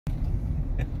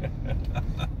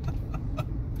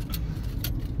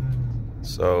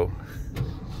So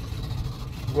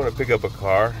I'm going to pick up a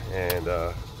car, and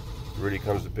Rudy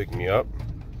comes to pick me up,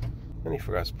 and he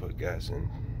forgets to put gas in.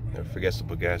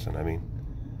 I mean.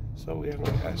 So we have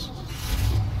no gas.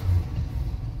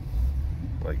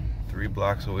 Like 3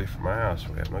 blocks away from my house,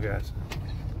 we have no gas.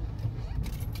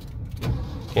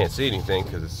 Can't see anything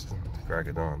because it's the crack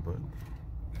of dawn, but.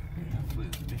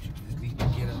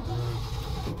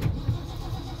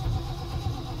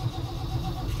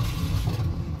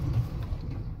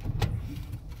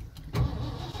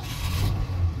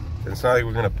 It's not like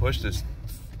we're gonna push this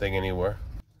thing anywhere.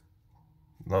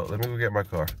 No, let me go get my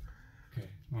car. Okay,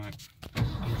 alright.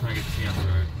 I'm trying to get to the other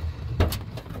road.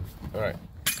 Alright.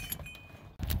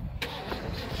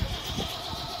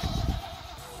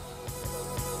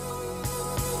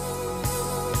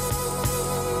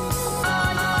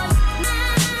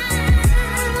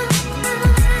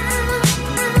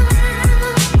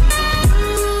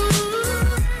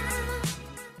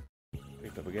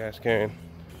 Picked up a gas can.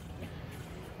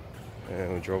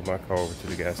 And we drove my car over to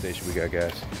the gas station. We got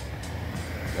gas.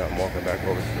 Now I'm walking back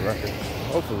over to the record.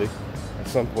 Hopefully, at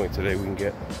some point today, we can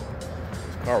get this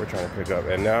car we're trying to pick up.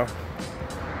 And now,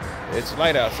 it's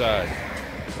light outside.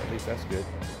 So at least that's good.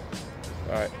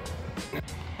 All right.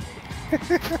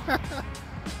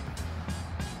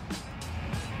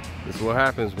 This is what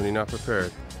happens when you're not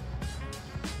prepared.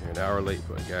 You're an hour late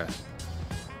putting gas.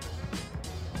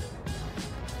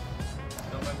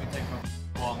 Don't let me take my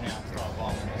ball now. Start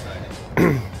balling inside it.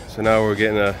 So now we're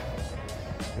getting an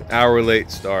hour late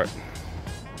start.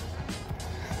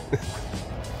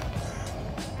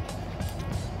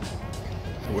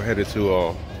 We're headed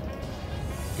to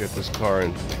get this car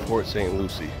in Port St.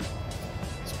 Lucie.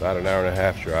 It's about an hour and a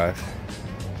half drive.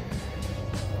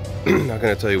 Not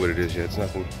gonna tell you what it is yet. It's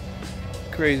nothing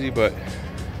crazy, but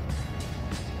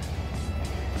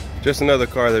just another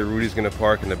car that Rudy's gonna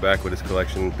park in the back with his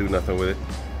collection and do nothing with it.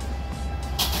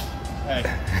 Hey,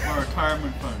 my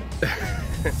retirement fund. This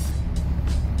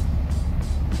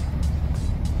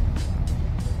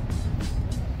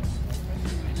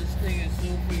thing is so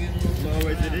freaking low. Oh,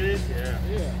 as it is? Yeah.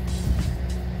 Yeah.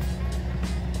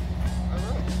 I don't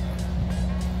know.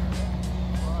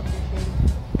 Well, I think they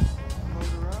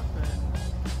load her up and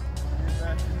get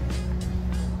back to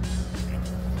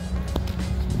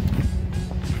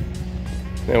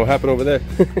Man, what happened over there?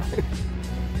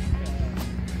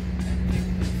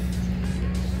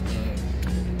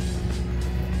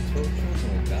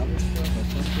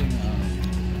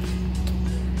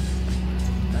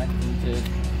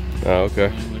 Oh, okay.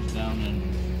 It was down in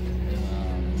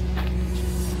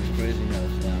Crazy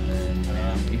House down there in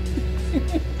Miami.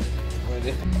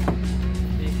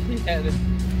 He had it,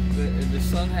 the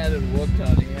son had it worked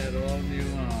on. He had all new.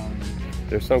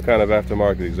 There's some kind of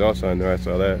aftermarket exhaust on there. I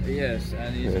saw that. Yes,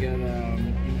 and he's got he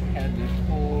had this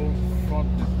whole front,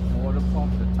 the water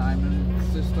pump, the timing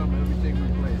system, everything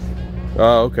replaced.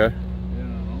 Oh, okay. You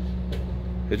know.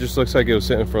 It just looks like it was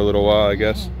sitting for a little while, I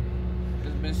guess.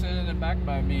 It's been sitting in the back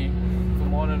by me for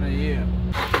more than a year.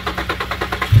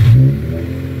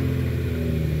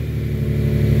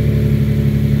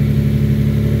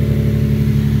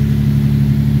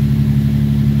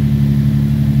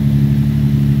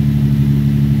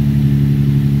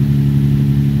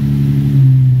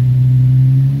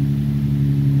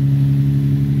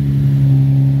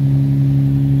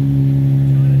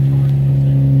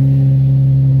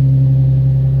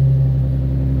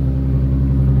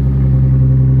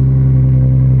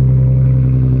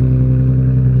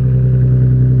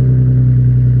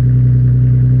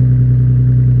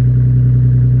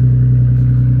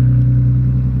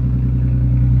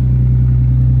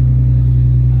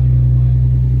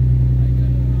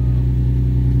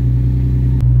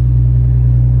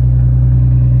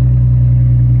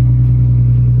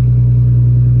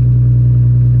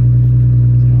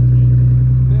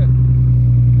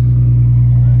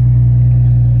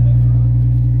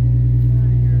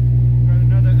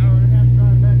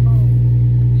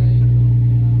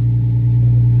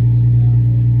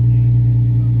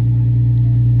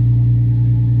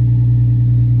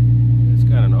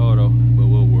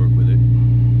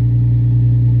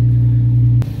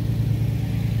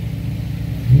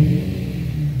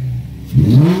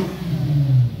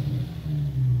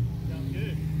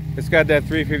 It's got that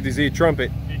 350Z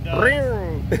trumpet. It does.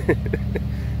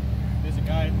 There's a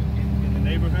guy in the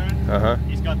neighborhood.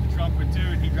 He's got the trumpet too,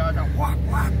 and he drives out whack,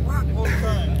 whack, whack all the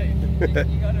time. You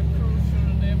gotta cruise through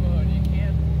the neighborhood. You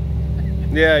can't.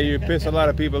 Yeah, you piss a lot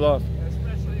of people off.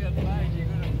 Especially at night, you're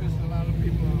gonna piss a lot of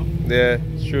people off. Yeah,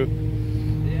 it's true.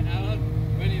 Yeah,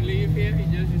 when you leave here, he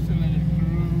just used to let it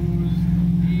cruise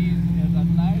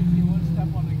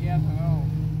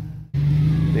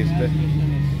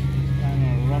transmission is kind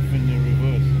of rough in the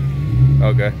reverse.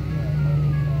 Okay.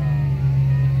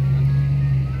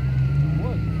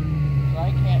 Wood. So I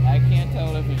can't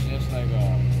tell if it's just like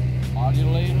a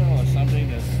modulator or something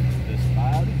that's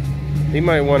loud. He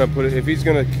might want to put it, if he's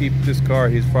going to keep this car,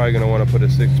 he's probably going to want to put a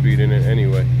 6-speed in it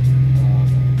anyway. I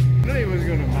knew he was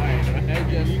going to mind. I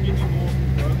guess. You give me more,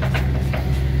 bro.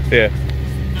 Yeah.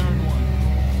 Third one.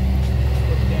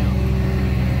 Put down.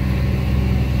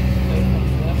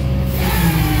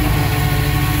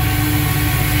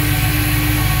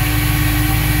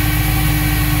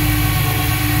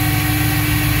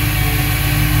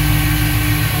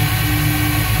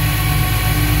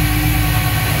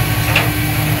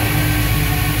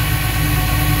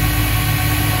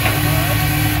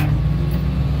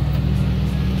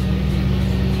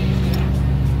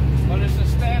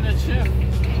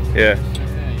 Yeah.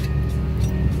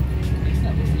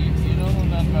 You don't know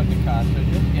nothing about the car, so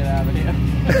just get out of here.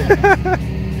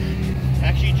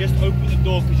 Actually, just open the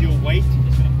door because your weight is going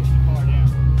to push the car down.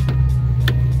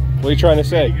 What are you trying to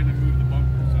say? You're going to move the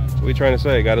bumper. So. What are you trying to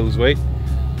say? Got to lose weight?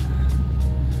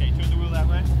 Okay, turn the wheel that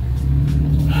way.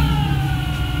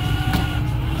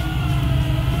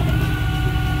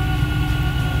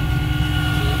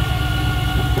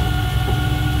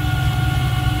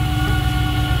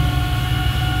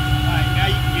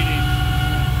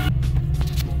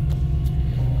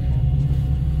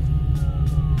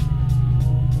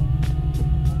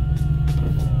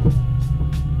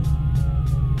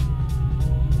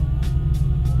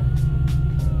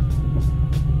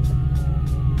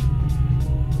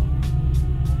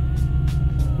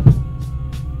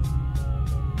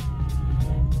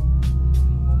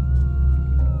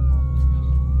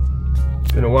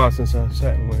 Been a while since I've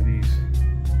sat in one of these.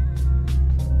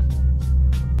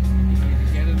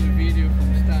 Get in the video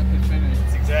from start to finish.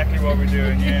 That's exactly what we're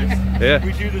doing, yes. Yeah.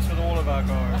 We do this with all of our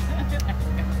cars.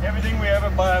 Everything we ever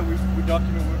buy, we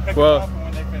document, we pick Well, them up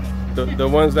when they finish. The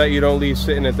ones that you don't leave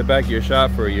sitting at the back of your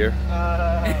shop for a year.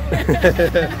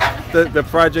 The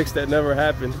projects that never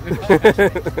happen.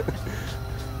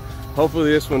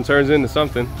 Hopefully this one turns into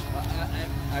something.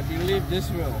 I believe this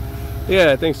will.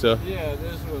 Yeah, I think so. Yeah,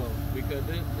 this will. Because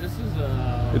this is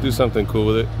We'll do something cool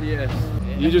with it. yes.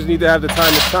 You just need to have the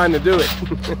time to do it.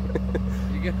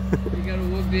 You gotta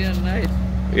work day and night.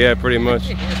 Yeah, pretty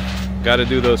much. Got to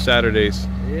do those Saturdays.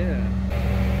 Yeah.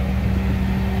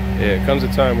 Yeah, it comes a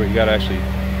time where you got to actually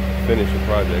finish a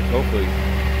project. Hopefully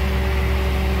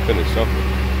finish something.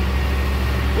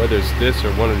 Whether it's this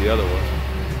or one of the other ones.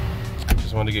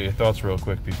 Just wanted to get your thoughts real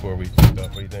quick before we kick off.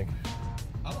 What do you think?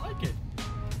 I like it.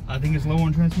 I think it's low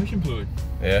on transmission fluid.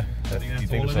 Yeah? That's you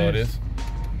think that's all it is?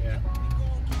 Yeah.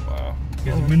 Wow.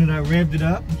 Because the minute I revved it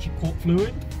up and she caught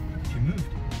fluid, she moved.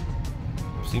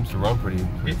 Seems to run pretty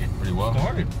well. It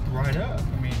started right up.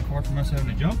 I mean, apart from us having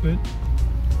to jump it,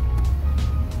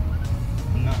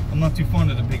 I'm not too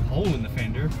fond of the big hole in the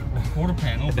fender or quarter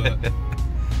panel, but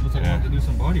looks like I want to do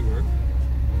some body work.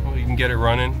 Well, you can get it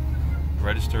running,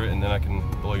 register it, and then I can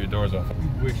blow your doors off.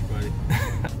 You wish, buddy.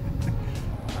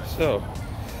 So,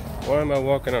 why am I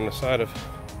walking on the side of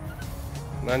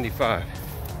 95?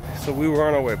 So we were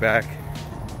on our way back.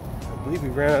 I believe we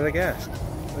ran out of gas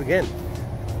again.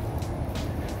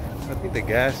 I think the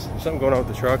gas, something going on with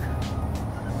the truck.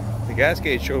 The gas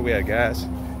gauge showed we had gas,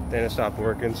 then it stopped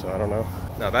working, so I don't know.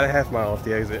 Now about a half mile off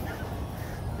the exit,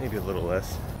 maybe a little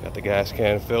less. Got the gas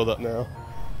can filled up now.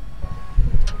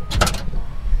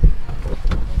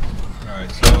 All right,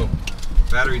 so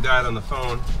battery died on the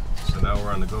phone, so now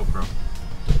we're on the GoPro.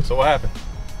 So what happened?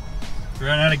 We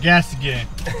ran out of gas again.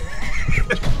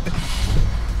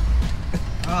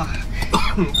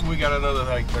 We got another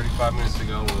like 35 minutes to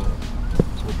go.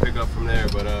 We'll pick up from there,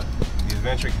 but the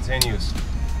adventure continues.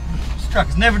 This truck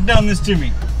has never done this to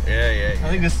me. Yeah. I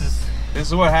think this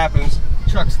is what happens.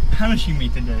 Truck's punishing me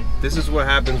today. This is what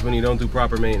happens when you don't do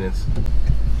proper maintenance.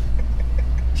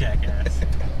 Jackass.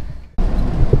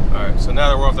 Alright, so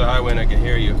now that we're off the highway and I can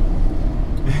hear you.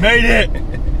 We made it!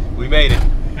 We made it.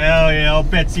 Hell yeah, I'll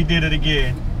bet she did it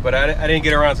again. But I didn't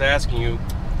get around to asking you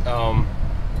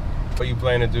what you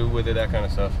plan to do with it, that kind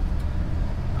of stuff.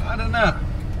 I don't know.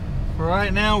 For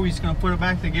right now, we're just gonna put it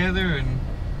back together and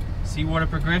see what it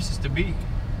progresses to be.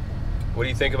 What do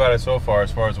you think about it so far,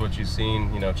 as what you've seen,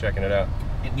 checking it out?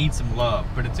 It needs some love,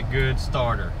 but it's a good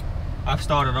starter. I've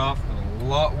started off with a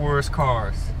lot worse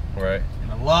cars. Right. In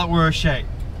a lot worse shape.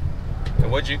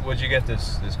 And what'd you get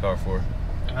this car for?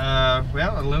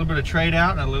 Well, a little bit of trade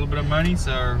out and a little bit of money,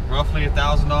 so roughly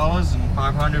 $1,000, and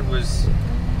 $500 was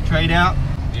trade out.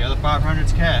 The other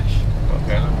 $500's cash.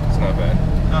 Okay, it's not bad.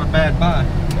 Not a bad buy.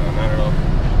 No, not at all.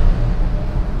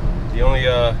 The only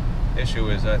issue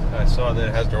is I saw that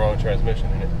it has the wrong transmission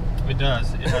in it. It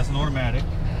does. It has an automatic,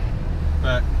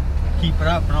 but keep it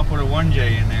up and I'll put a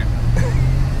 1J in there.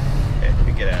 Hey,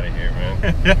 get out of here, man.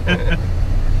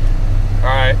 All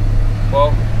right.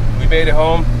 Well, we made it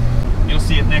home. You'll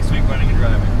see it next week when I can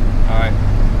drive it. All right.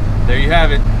 There you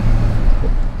have it.